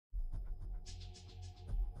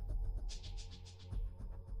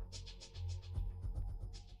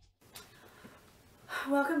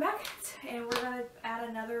Welcome back, and we're going to add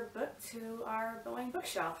another book to our Boeing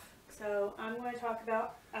bookshelf. So I'm going to talk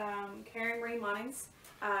about Karen Marie Moning's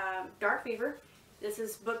Darkfever. This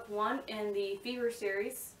is book 1 in the Fever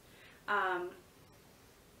series. Now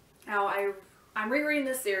I'm rereading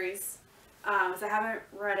this series because I haven't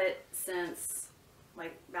read it since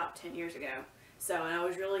like about 10 years ago. So, and I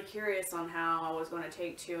was really curious on how I was going to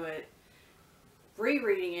take to it,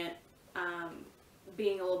 rereading it,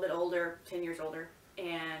 being a little bit older, 10 years older,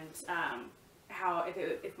 and how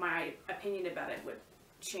if my opinion about it would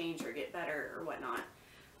change or get better or whatnot.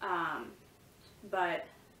 But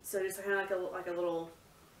so just kind of like a little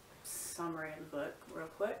summary of the book real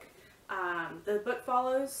quick. The book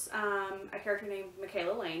follows a character named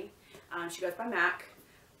Michaela Lane. She goes by Mac.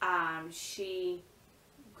 She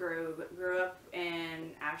grew up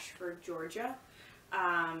in Ashford, Georgia.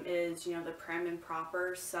 Is, you know, the prim and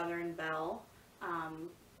proper Southern belle.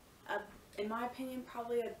 In my opinion,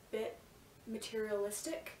 probably a bit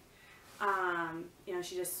materialistic. You know,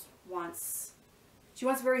 she just wants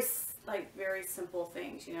very simple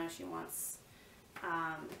things. You know, she wants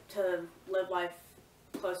to live life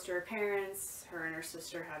close to her parents. Her and her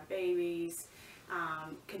sister have babies.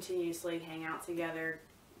 Continuously hang out together.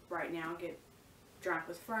 Right now, get drunk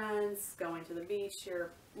with friends, going to the beach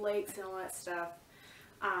or lakes and all that stuff.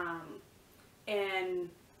 And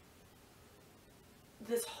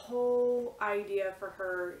this whole idea for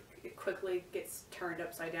her, it quickly gets turned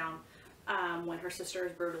upside down when her sister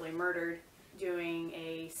is brutally murdered doing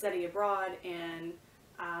a study abroad in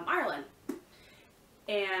Ireland.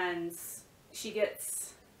 And she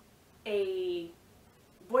gets a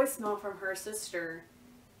voicemail from her sister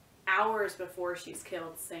hours before she's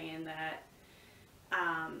killed saying that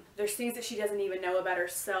there's things that she doesn't even know about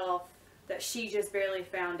herself that she just barely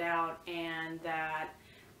found out, and that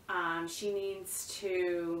she needs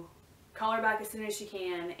to call her back as soon as she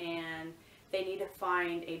can, and they need to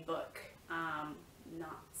find a book.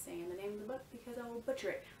 Not saying the name of the book because I will butcher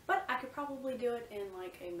it, but I could probably do it in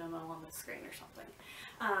like a memo on the screen or something,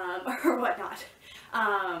 or whatnot,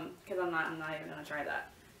 because I'm not even gonna try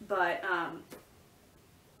that. But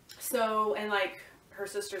so, and like her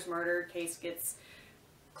sister's murder case gets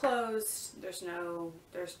closed. There's no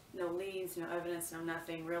leads, no evidence, no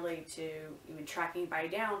nothing really to even track anybody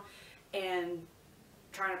down. And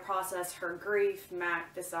trying to process her grief,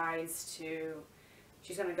 Mac decides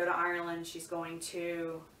she's going to go to Ireland. She's going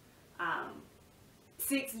to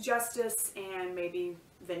seek justice and maybe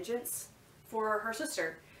vengeance for her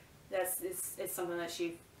sister. It's something that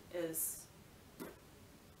she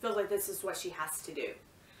feels like this is what she has to do.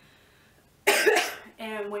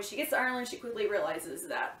 And when she gets to Ireland, she quickly realizes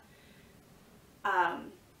that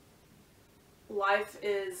life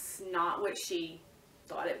is not what she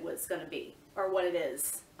thought it was going to be, or what it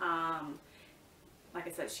is. Like I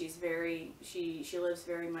said, she lives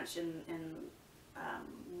very much in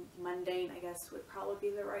mundane, I guess would probably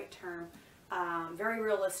be the right term. Very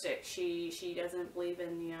realistic. She doesn't believe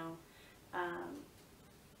in, you know,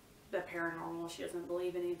 the paranormal. She doesn't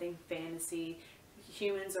believe in anything fantasy.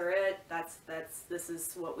 Humans are it. This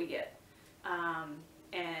is what we get. And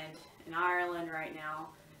in Ireland right now,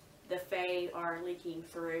 the Fae are leaking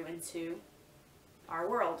through into our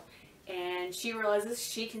world, and she realizes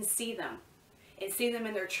she can see them and see them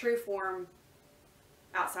in their true form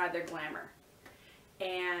outside their glamour,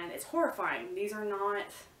 and it's horrifying. These are not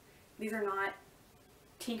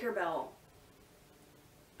Tinkerbell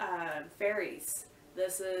fairies.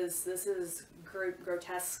 This is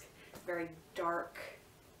grotesque, very dark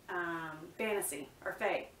fantasy or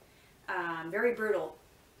fae, very brutal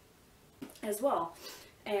as well.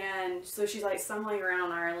 And so she's like stumbling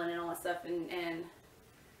around Ireland and all that stuff, and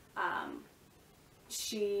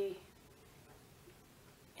she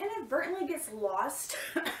inadvertently gets lost.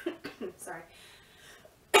 Sorry.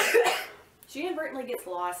 She inadvertently gets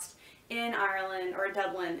lost in Ireland or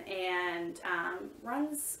Dublin, and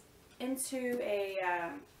runs into a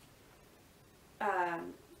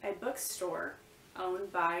bookstore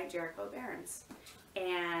owned by Jericho Barons,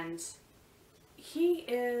 and he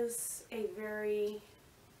is a very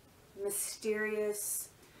mysterious,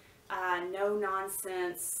 no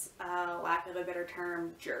nonsense, lack of a better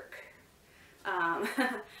term, jerk.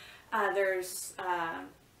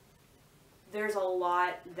 There's a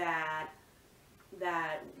lot that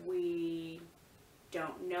we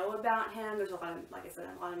don't know about him. There's a lot of, like I said,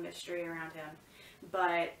 a lot of mystery around him.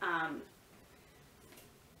 But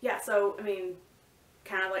yeah, so I mean,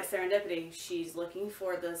 kind of like serendipity, she's looking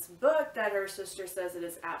for this book that her sister says it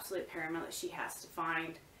is absolute paramount that she has to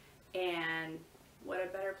find. And what a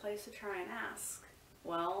better place to try and ask?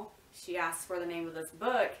 Well, she asks for the name of this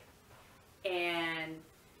book, and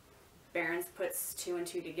Barrens puts 2 and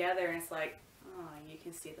 2 together, and it's like, oh, you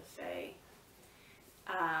can see the Fae.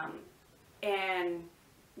 And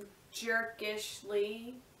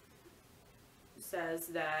jerkishly says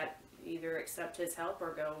that either accept his help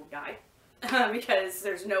or go die, because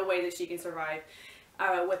there's no way that she can survive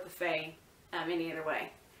with the Fae any other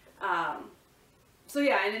way. So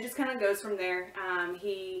yeah, and it just kind of goes from there.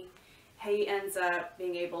 He ends up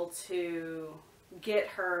being able to get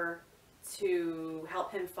her to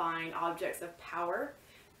help him find objects of power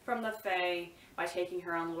from the Fae by taking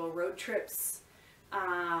her on little road trips.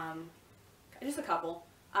 Just a couple.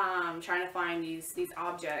 Trying to find these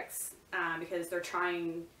objects because they're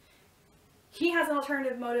trying. He has an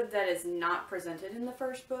alternative motive that is not presented in the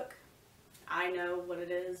first book. I know what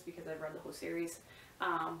it is because I've read the whole series.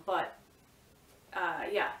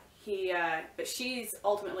 Yeah, but she's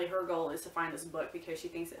ultimately, her goal is to find this book because she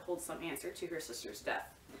thinks it holds some answer to her sister's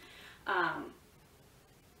death.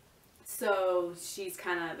 So she's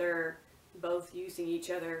kind of, they're both using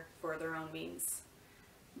each other for their own means.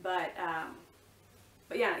 But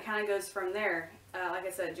yeah, it kind of goes from there. Like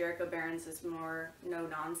I said, Jericho Barrens is more no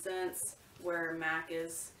nonsense, where Mac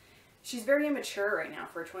is, she's very immature right now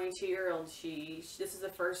for a 22-year-old. This is the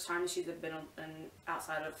first time she's been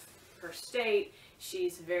outside of her state.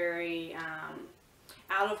 She's very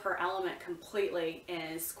out of her element completely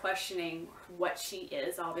and is questioning what she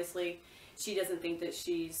is. Obviously, she doesn't think that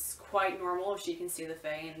she's quite normal. She can see the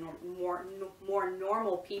Fae, and more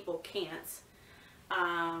normal people can't.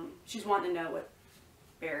 She's wanting to know what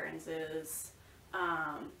Barrens is,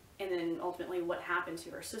 and then ultimately what happened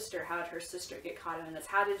to her sister. How did her sister get caught in this?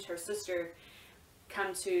 How did her sister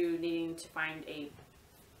come to needing to find a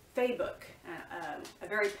Fae book, a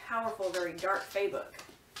very powerful, very dark Fae book?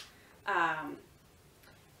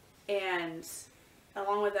 And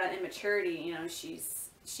along with that immaturity, you know, she's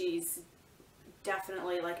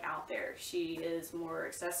definitely like out there. She is more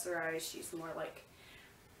accessorized. She's more like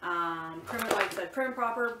prim and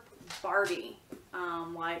proper Barbie.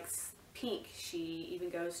 Likes pink. She even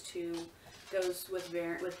goes with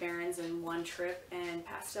Barrens in one trip and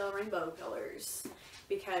pastel rainbow colors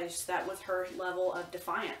because that was her level of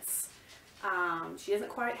defiance. She doesn't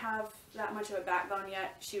quite have that much of a backbone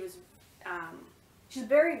yet. She's a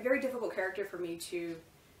very, very difficult character for me to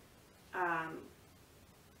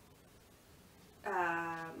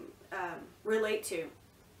relate to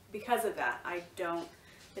because of that. I don't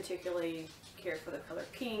particularly care for the color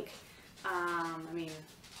pink. I mean,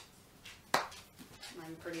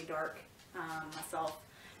 I'm pretty dark myself,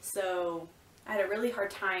 so I had a really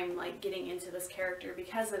hard time like getting into this character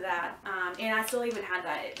because of that. And I still even had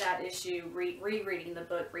that issue rereading the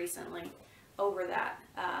book recently over that.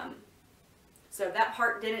 So that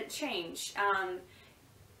part didn't change.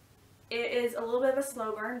 It is a little bit of a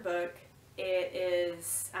slow burn book. It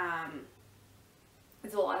is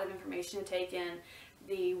it's a lot of information to take in.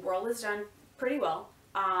 The world is done pretty well.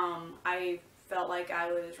 I felt like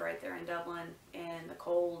I was right there in Dublin in the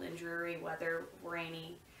cold and dreary weather,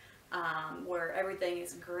 rainy, where everything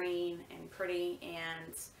is green and pretty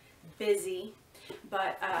and busy.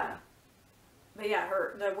 But yeah,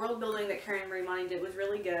 the world building that Karen Marie Moning did was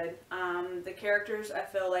really good. The characters I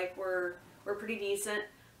feel like were pretty decent.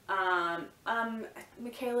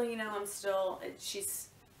 Michaela, you know, it's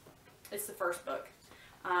the first book.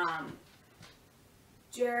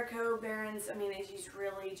 Jericho Barrens, I mean, he's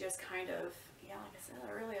really just kind of, yeah, like I said,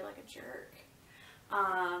 really like a jerk.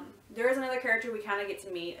 There is another character we kind of get to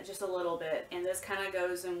meet just a little bit, and this kind of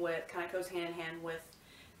goes hand in hand with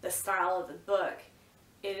the style of the book.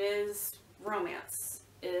 It is romance.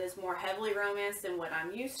 It is more heavily romance than what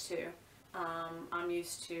I'm used to. I'm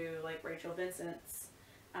used to like Rachel Vincent's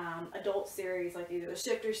adult series, like either the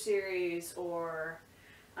Shifter series or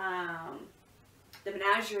the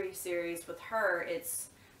Menagerie series. With her, it's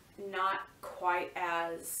not quite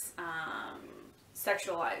as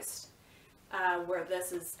sexualized, where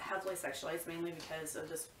this is heavily sexualized, mainly because of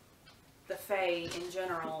this. The Fae in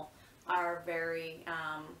general are very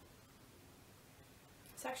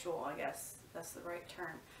sexual, I guess that's the right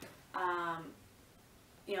term.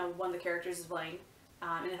 You know, one of the characters is Blaine,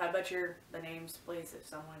 and if I butcher the names, please, if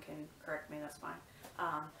someone can correct me, that's fine.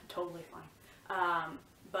 Totally fine.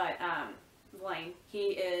 But Blaine, he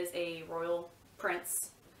is a royal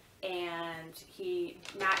prince, and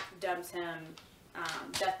Mac dubs him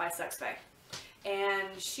Death by Sex Fae.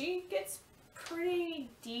 And she gets pretty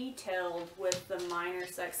detailed with the minor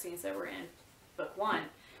sex scenes that were in book 1.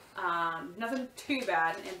 Nothing too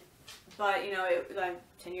bad, but you know, like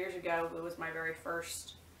 10 years ago, it was my very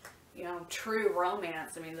first, you know, true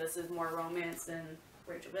romance. I mean, this is more romance than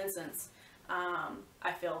Rachel Vincent's,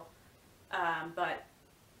 I feel. but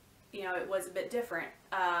you know, it was a bit different.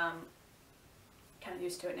 Kind of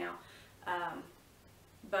used to it now.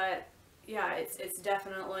 But yeah, it's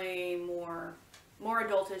definitely more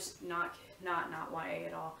adultish, not YA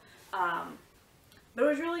at all. But it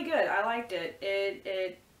was really good. I liked it.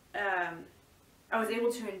 I was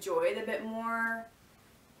able to enjoy it a bit more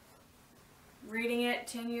reading it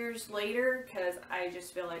 10 years later, because I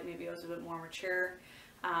just feel like maybe I was a bit more mature.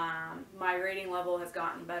 My reading level has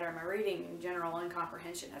gotten better. My reading in general and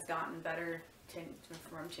comprehension has gotten better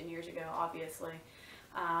from 10 years ago, obviously.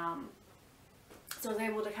 So I was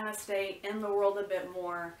able to kind of stay in the world a bit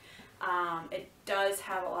more. It does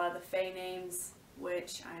have a lot of the Fae names,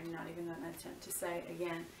 which I'm not even going to attempt to say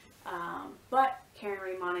again. But Karen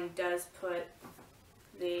Marie Moning does put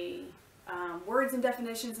the words and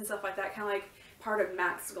definitions and stuff like that, kind of like part of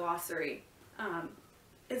Mac's glossary,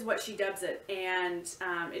 is what she dubs it. And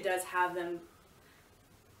it does have them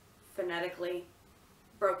phonetically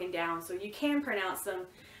broken down, so you can pronounce them.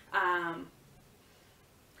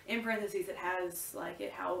 In parentheses, it has like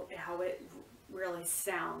how it really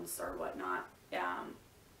sounds or whatnot,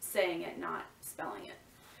 saying it, not spelling it.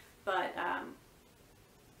 But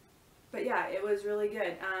yeah, it was really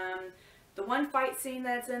good. The one fight scene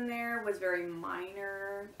that's in there was very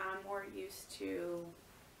minor. I'm more used to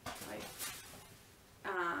like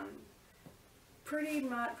pretty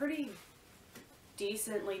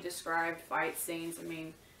decently described fight scenes. I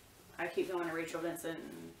mean, I keep going to Rachel Vincent,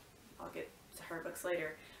 and I'll get to her books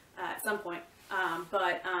later at some point.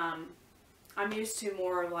 But I'm used to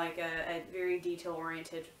more like a very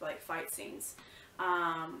detail-oriented like fight scenes.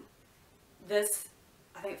 This,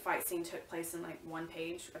 I think, fight scene took place in like a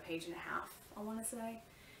page and a half, I want to say.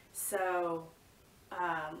 So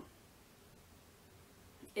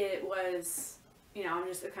it was, you know, I'm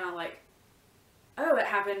just kind of like, oh, it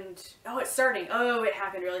happened. Oh, it's starting. Oh, it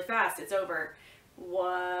happened really fast. It's over.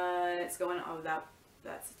 What's going on? Oh,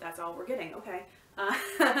 that's all we're getting. Okay.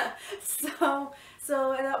 So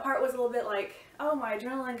that part was a little bit like, oh, my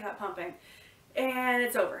adrenaline got pumping, and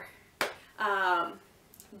it's over.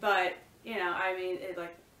 But you know, I mean,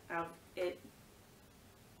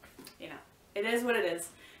 you know, it is what it is.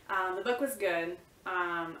 The book was good.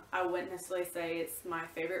 I wouldn't necessarily say it's my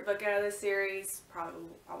favorite book out of the series.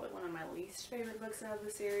 Probably one of my least favorite books out of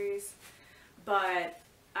the series. But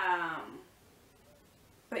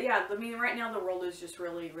yeah, I mean, right now the world is just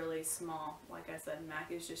really, really small. Like I said,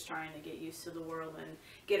 Mac is just trying to get used to the world and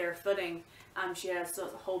get her footing. She has a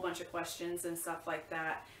whole bunch of questions and stuff like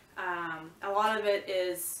that. A lot of it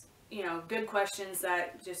is, you know, good questions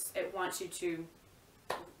that just, it wants you to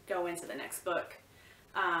go into the next book,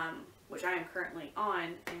 which I am currently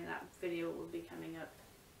on, and that video will be coming up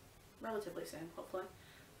relatively soon, hopefully.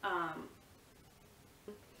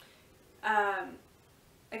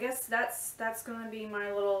 I guess that's going to be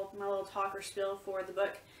my little talk or spiel for the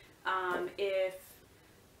book. If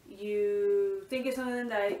you think it's something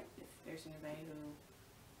that, if there's anybody who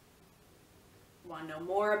want to know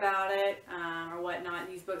more about it or whatnot,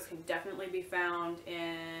 these books can definitely be found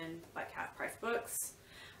in like half-price books.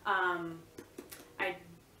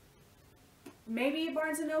 Maybe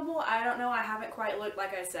Barnes & Noble, I don't know, I haven't quite looked.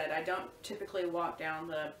 Like I said, I don't typically walk down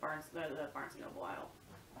the Barnes & Noble aisle.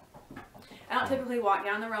 I don't typically walk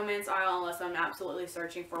down the romance aisle unless I'm absolutely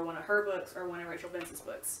searching for one of her books or one of Rachel Vincent's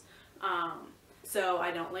books. So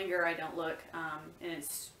I don't linger, I don't look, and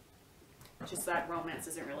it's just that romance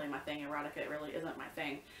isn't really my thing. Erotica really isn't my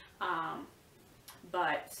thing.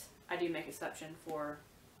 But I do make exception for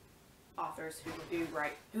authors who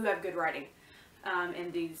have good writing,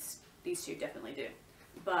 and these two definitely do.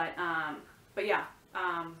 But yeah,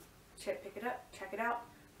 pick it up, check it out,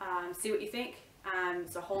 see what you think.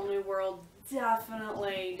 It's a whole new world,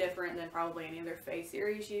 definitely different than probably any other Fae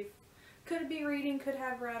series you could be reading, could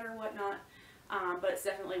have read, or whatnot. But it's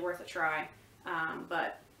definitely worth a try.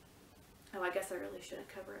 But oh, I guess I really shouldn't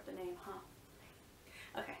cover up the name, huh?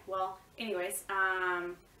 Okay, well, anyways,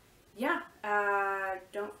 yeah,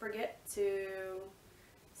 don't forget to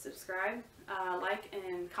subscribe, like,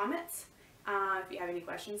 and comment. If you have any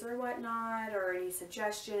questions or whatnot, or any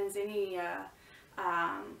suggestions, any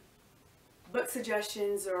book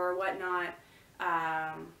suggestions or whatnot,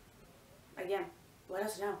 again, let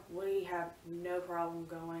us know. We have no problem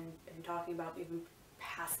going and talking about even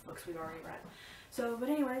past books we've already read. So, but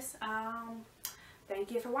anyways,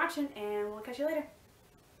 thank you for watching, and we'll catch you later.